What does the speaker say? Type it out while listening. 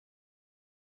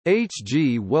H.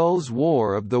 G. Wells'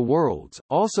 War of the Worlds,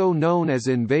 also known as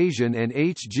Invasion and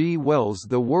H. G. Wells'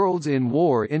 The Worlds in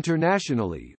War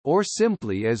internationally, or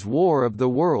simply as War of the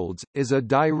Worlds, is a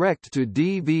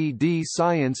direct-to-DVD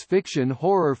science fiction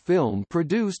horror film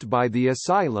produced by The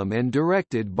Asylum and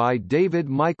directed by David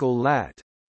Michael Latt.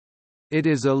 It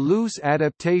is a loose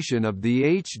adaptation of the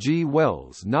H. G.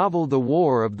 Wells novel The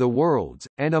War of the Worlds,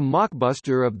 and a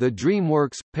mockbuster of the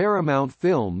DreamWorks Paramount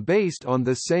film based on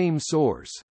the same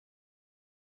source.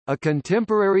 A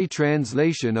contemporary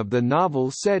translation of the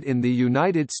novel set in the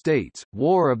United States,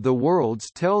 War of the Worlds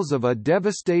tells of a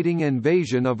devastating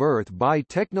invasion of Earth by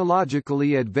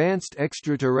technologically advanced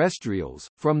extraterrestrials,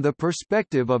 from the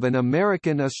perspective of an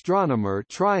American astronomer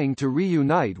trying to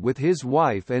reunite with his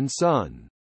wife and son.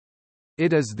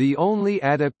 It is the only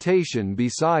adaptation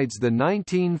besides the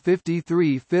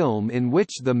 1953 film in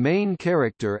which the main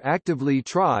character actively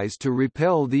tries to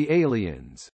repel the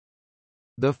aliens.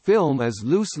 The film is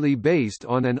loosely based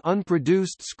on an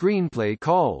unproduced screenplay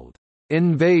called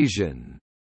Invasion,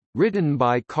 written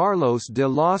by Carlos de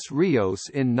los Rios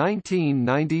in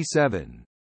 1997.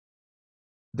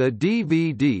 The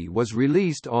DVD was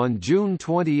released on June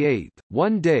 28,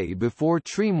 one day before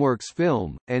DreamWorks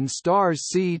film, and stars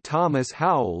C. Thomas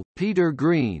Howell, Peter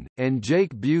Green, and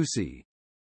Jake Busey.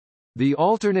 The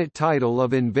alternate title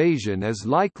of Invasion is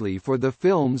likely for the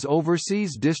film's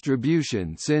overseas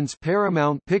distribution since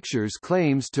Paramount Pictures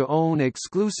claims to own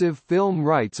exclusive film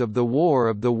rights of the War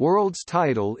of the Worlds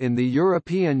title in the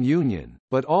European Union,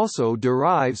 but also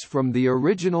derives from the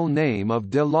original name of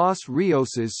de los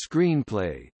Rios's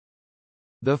screenplay.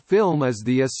 The film is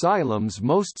The Asylum's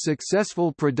most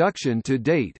successful production to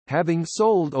date, having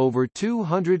sold over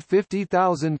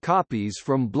 250,000 copies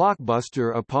from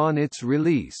Blockbuster upon its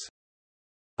release.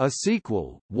 A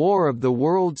sequel, War of the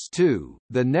Worlds 2: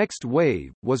 The Next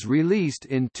Wave, was released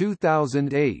in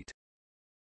 2008.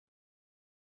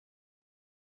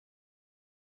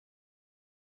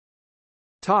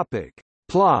 Topic.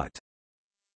 Plot.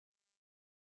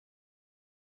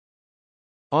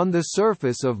 On the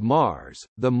surface of Mars,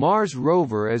 the Mars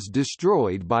rover is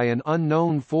destroyed by an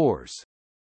unknown force.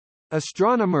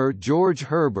 Astronomer George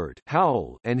Herbert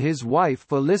Howell and his wife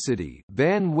Felicity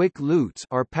Van Wyck Lutz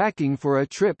are packing for a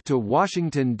trip to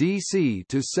Washington, D.C.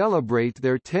 to celebrate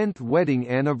their 10th wedding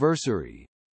anniversary.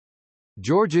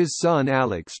 George's son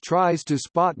Alex tries to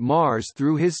spot Mars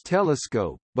through his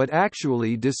telescope, but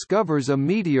actually discovers a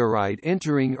meteorite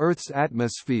entering Earth's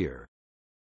atmosphere.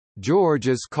 George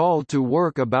is called to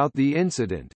work about the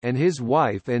incident, and his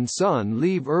wife and son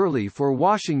leave early for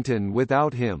Washington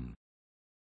without him.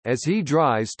 As he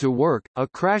drives to work, a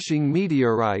crashing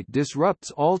meteorite disrupts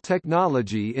all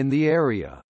technology in the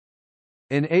area.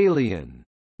 An alien,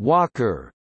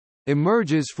 Walker,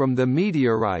 emerges from the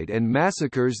meteorite and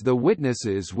massacres the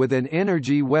witnesses with an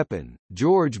energy weapon,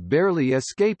 George barely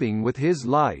escaping with his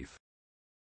life.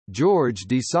 George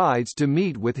decides to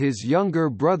meet with his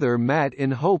younger brother Matt in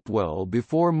Hopewell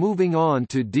before moving on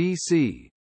to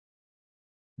D.C.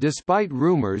 Despite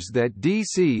rumors that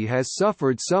D.C. has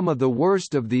suffered some of the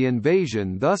worst of the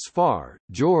invasion thus far,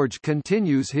 George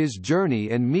continues his journey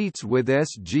and meets with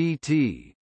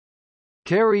SGT.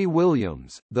 Carey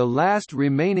Williams, the last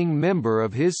remaining member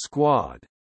of his squad.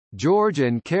 George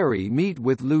and Carey meet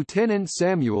with Lieutenant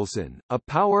Samuelson, a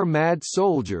power-mad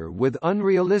soldier with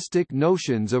unrealistic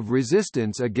notions of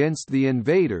resistance against the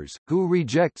invaders, who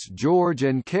rejects George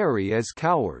and Carey as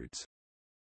cowards.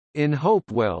 In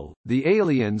Hopewell, the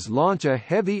aliens launch a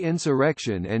heavy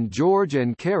insurrection and George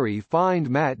and Carey find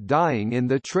Matt dying in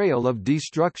the trail of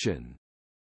destruction.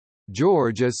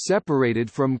 George is separated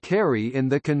from Carey in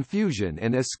the confusion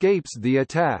and escapes the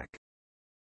attack.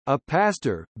 A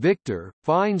pastor, Victor,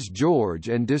 finds George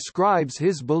and describes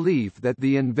his belief that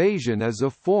the invasion is a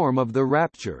form of the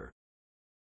rapture.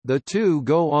 The two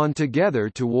go on together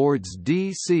towards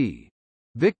D.C.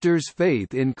 Victor's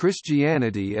faith in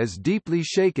Christianity is deeply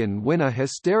shaken when a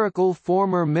hysterical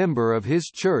former member of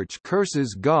his church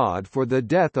curses God for the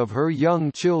death of her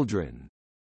young children.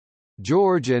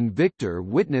 George and Victor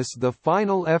witness the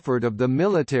final effort of the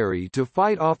military to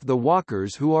fight off the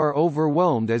walkers, who are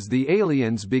overwhelmed as the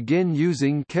aliens begin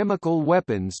using chemical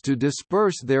weapons to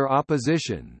disperse their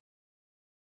opposition.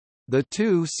 The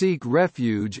two seek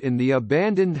refuge in the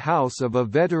abandoned house of a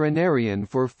veterinarian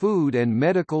for food and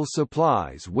medical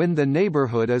supplies when the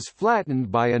neighborhood is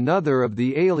flattened by another of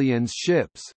the aliens'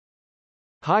 ships.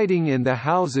 Hiding in the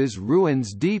house's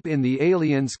ruins deep in the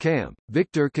aliens' camp,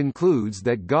 Victor concludes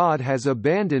that God has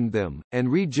abandoned them,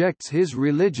 and rejects his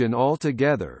religion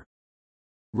altogether.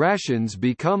 Rations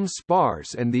become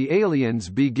sparse and the aliens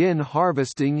begin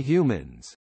harvesting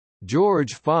humans.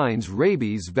 George finds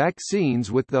rabies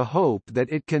vaccines with the hope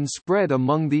that it can spread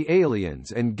among the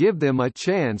aliens and give them a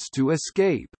chance to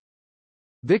escape.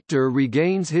 Victor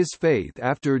regains his faith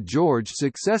after George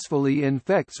successfully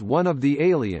infects one of the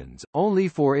aliens, only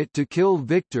for it to kill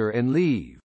Victor and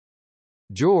leave.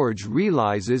 George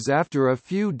realizes after a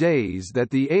few days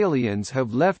that the aliens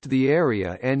have left the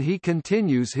area and he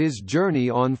continues his journey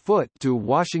on foot to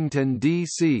Washington,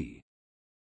 D.C.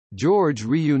 George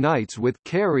reunites with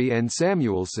Carey and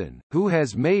Samuelson, who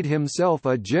has made himself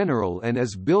a general and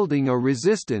is building a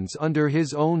resistance under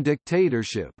his own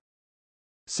dictatorship.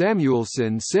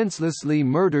 Samuelson senselessly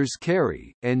murders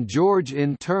Carey, and George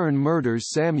in turn murders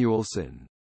Samuelson.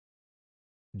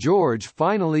 George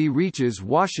finally reaches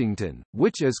Washington,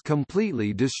 which is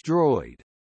completely destroyed.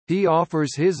 He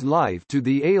offers his life to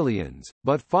the aliens,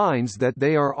 but finds that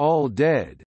they are all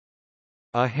dead.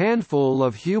 A handful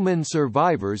of human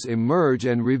survivors emerge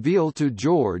and reveal to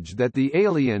George that the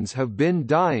aliens have been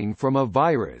dying from a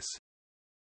virus.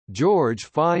 George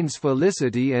finds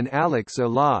Felicity and Alex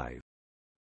alive.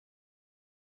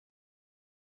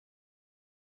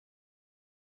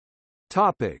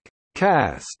 Topic: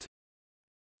 Cast.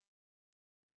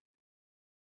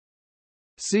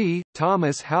 C.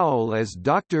 Thomas Howell as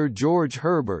Dr. George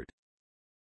Herbert.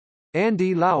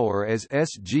 Andy Lauer as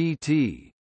SGT.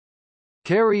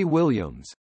 Carey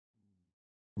Williams.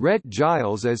 Rhett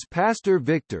Giles as Pastor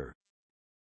Victor.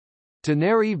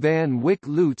 Taneri Van Wyck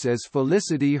Lutz as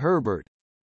Felicity Herbert.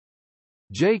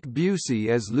 Jake Busey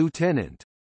as Lieutenant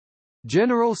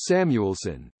General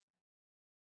Samuelson.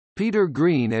 Peter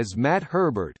Green as Matt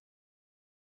Herbert.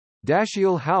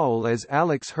 Dashiell Howell as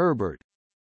Alex Herbert.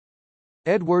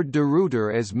 Edward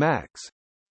DeRuyter as Max.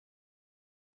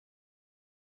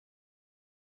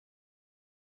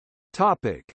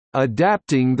 Topic: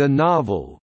 Adapting the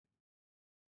novel.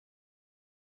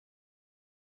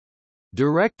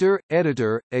 Director,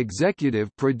 editor,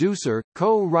 executive producer,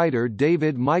 co-writer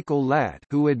David Michael Latt,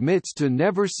 who admits to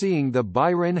never seeing the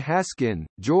Byron Haskin,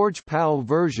 George Powell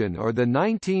version or the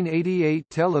 1988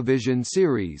 television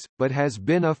series, but has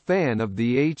been a fan of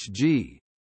the H.G.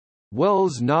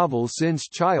 Wells' novel since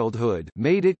childhood,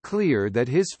 made it clear that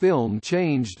his film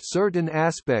changed certain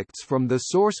aspects from the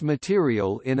source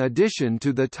material in addition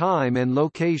to the time and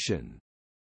location.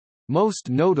 Most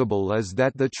notable is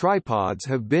that the tripods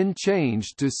have been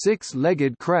changed to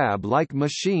six-legged crab-like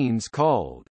machines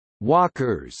called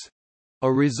walkers,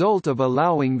 a result of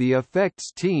allowing the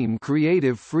effects team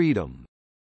creative freedom.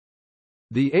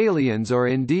 The aliens are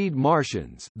indeed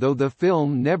Martians, though the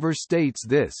film never states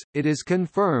this. It is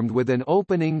confirmed with an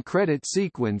opening credit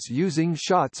sequence using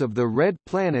shots of the Red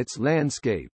Planet's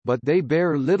landscape, but they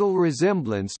bear little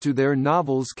resemblance to their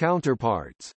novel's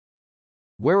counterparts.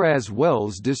 Whereas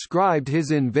Wells described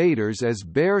his invaders as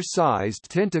bear-sized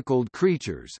tentacled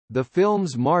creatures, the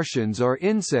film's Martians are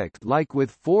insect-like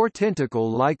with four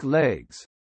tentacle-like legs.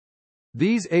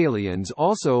 These aliens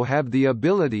also have the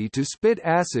ability to spit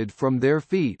acid from their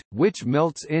feet, which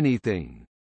melts anything.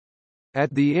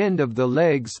 At the end of the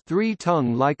legs, three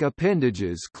tongue-like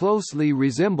appendages closely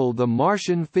resemble the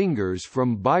Martian fingers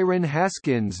from Byron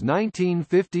Haskin's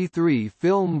 1953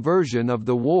 film version of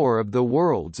The War of the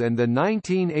Worlds and the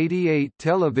 1988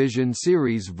 television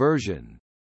series version.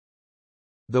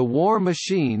 The war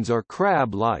machines are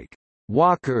crab-like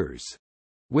walkers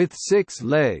with 6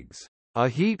 legs. A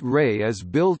heat ray is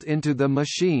built into the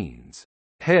machine's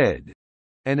head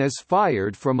and is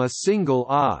fired from a single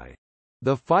eye.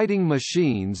 The fighting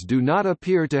machines do not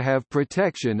appear to have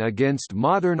protection against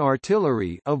modern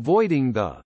artillery, avoiding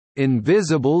the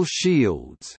invisible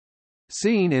shields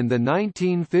seen in the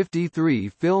 1953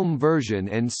 film version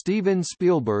and Steven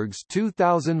Spielberg's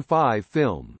 2005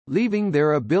 film, leaving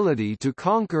their ability to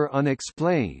conquer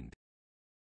unexplained.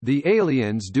 The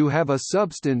aliens do have a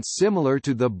substance similar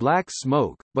to the black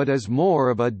smoke, but is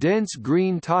more of a dense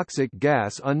green toxic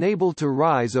gas unable to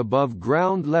rise above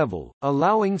ground level,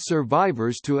 allowing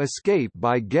survivors to escape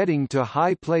by getting to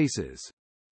high places.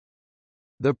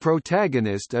 The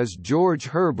protagonist is George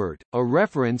Herbert, a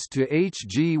reference to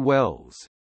H.G. Wells.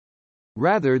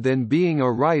 Rather than being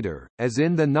a writer, as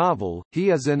in the novel, he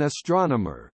is an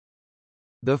astronomer.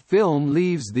 The film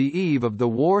leaves the eve of the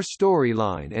war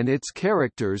storyline and its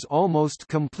characters almost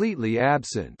completely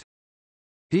absent.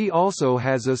 He also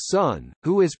has a son,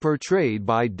 who is portrayed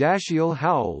by Dashiell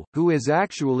Howell, who is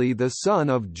actually the son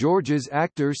of George's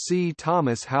actor C.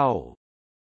 Thomas Howell.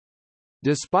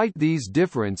 Despite these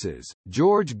differences,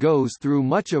 George goes through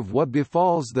much of what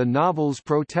befalls the novel's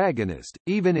protagonist,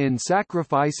 even in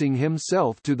sacrificing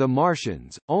himself to the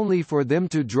Martians, only for them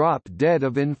to drop dead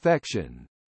of infection.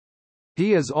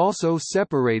 He is also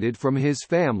separated from his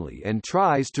family and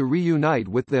tries to reunite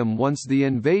with them once the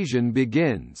invasion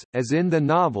begins. As in the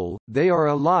novel, they are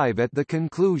alive at the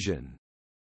conclusion.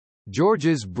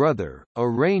 George's brother, a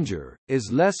ranger,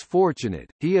 is less fortunate.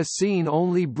 He is seen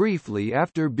only briefly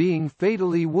after being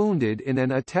fatally wounded in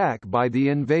an attack by the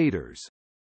invaders.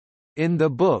 In the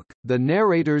book, the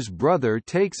narrator's brother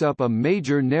takes up a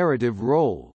major narrative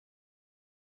role.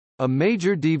 A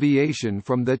major deviation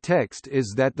from the text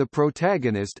is that the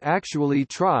protagonist actually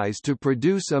tries to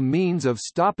produce a means of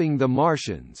stopping the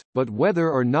Martians, but whether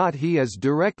or not he is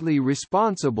directly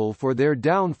responsible for their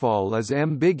downfall is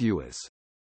ambiguous.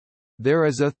 There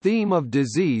is a theme of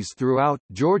disease throughout.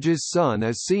 George's son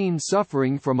is seen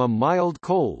suffering from a mild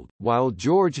cold, while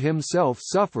George himself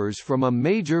suffers from a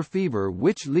major fever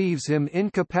which leaves him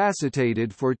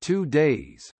incapacitated for 2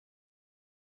 days.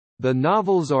 The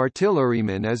novel's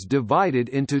artilleryman is divided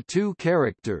into 2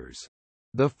 characters.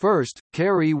 The first,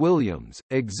 Carey Williams,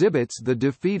 exhibits the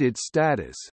defeated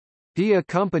status. He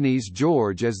accompanies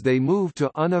George as they move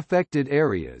to unaffected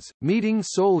areas, meeting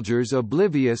soldiers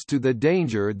oblivious to the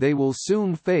danger they will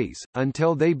soon face,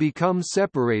 until they become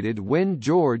separated when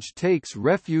George takes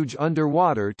refuge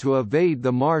underwater to evade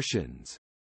the Martians.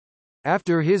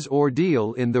 After his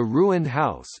ordeal in the ruined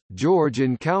house, George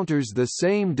encounters the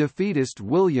same defeatist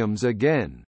Williams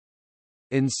again.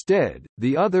 Instead,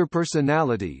 the other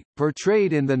personality,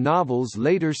 portrayed in the novel's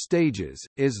later stages,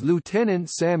 is Lieutenant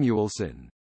Samuelson.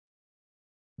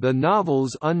 The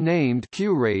novel's unnamed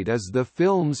curate is the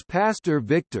film's Pastor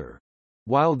Victor.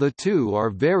 While the two are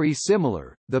very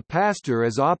similar, the pastor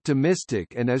is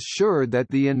optimistic and is sure that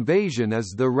the invasion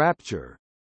is the rapture.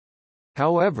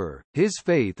 However, his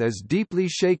faith is deeply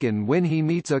shaken when he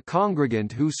meets a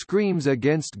congregant who screams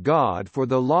against God for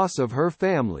the loss of her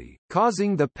family,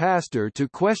 causing the pastor to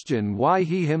question why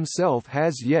he himself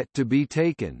has yet to be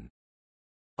taken.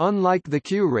 Unlike the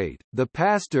curate, the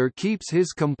pastor keeps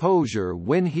his composure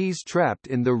when he's trapped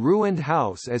in the ruined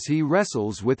house as he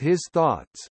wrestles with his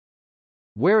thoughts.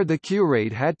 Where the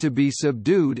curate had to be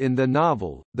subdued in the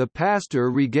novel, the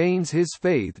pastor regains his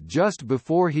faith just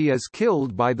before he is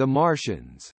killed by the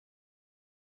Martians.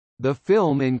 The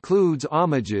film includes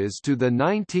homages to the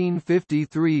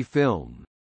 1953 film.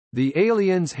 The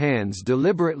aliens' hands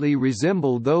deliberately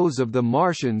resemble those of the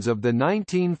Martians of the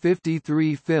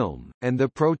 1953 film, and the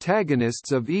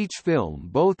protagonists of each film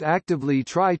both actively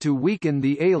try to weaken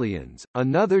the aliens,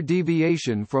 another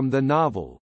deviation from the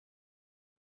novel.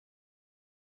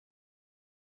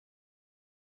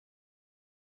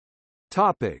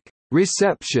 Topic: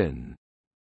 Reception.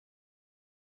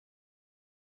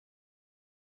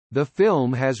 The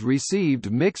film has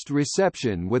received mixed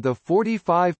reception with a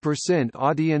 45%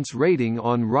 audience rating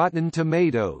on Rotten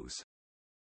Tomatoes.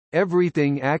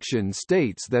 Everything Action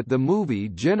states that the movie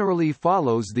generally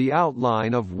follows the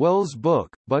outline of Wells'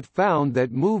 book, but found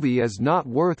that movie is not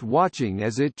worth watching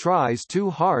as it tries too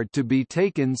hard to be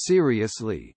taken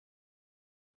seriously.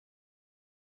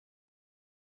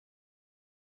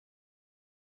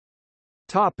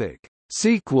 Topic: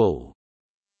 Sequel.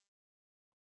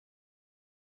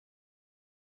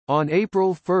 On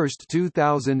April 1,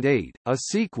 2008, a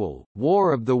sequel,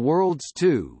 War of the Worlds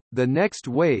 2: The Next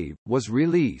Wave, was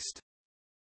released.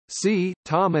 C.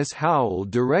 Thomas Howell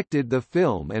directed the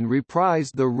film and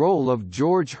reprised the role of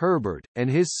George Herbert, and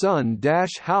his son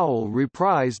Dash Howell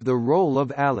reprised the role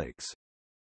of Alex.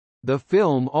 The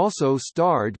film also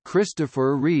starred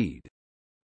Christopher Reid.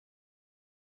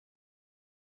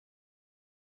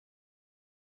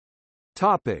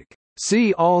 Topic.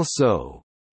 See also: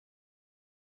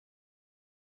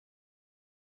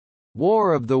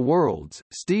 War of the Worlds,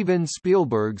 Steven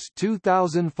Spielberg's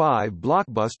 2005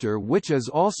 blockbuster which is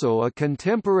also a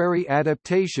contemporary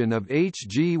adaptation of H.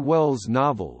 G. Wells'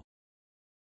 novel.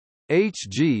 H.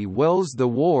 G. Wells' The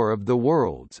War of the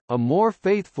Worlds, a more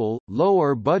faithful,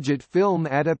 lower-budget film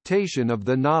adaptation of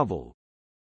the novel.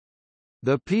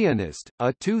 The Pianist,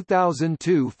 a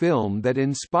 2002 film that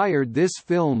inspired this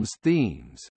film's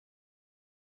themes.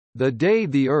 The Day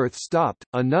the Earth Stopped,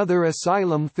 another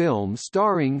asylum film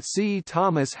starring C.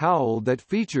 Thomas Howell that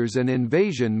features an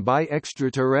invasion by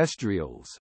extraterrestrials.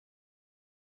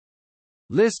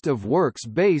 List of works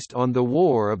based on the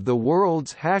War of the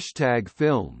Worlds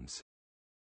 #films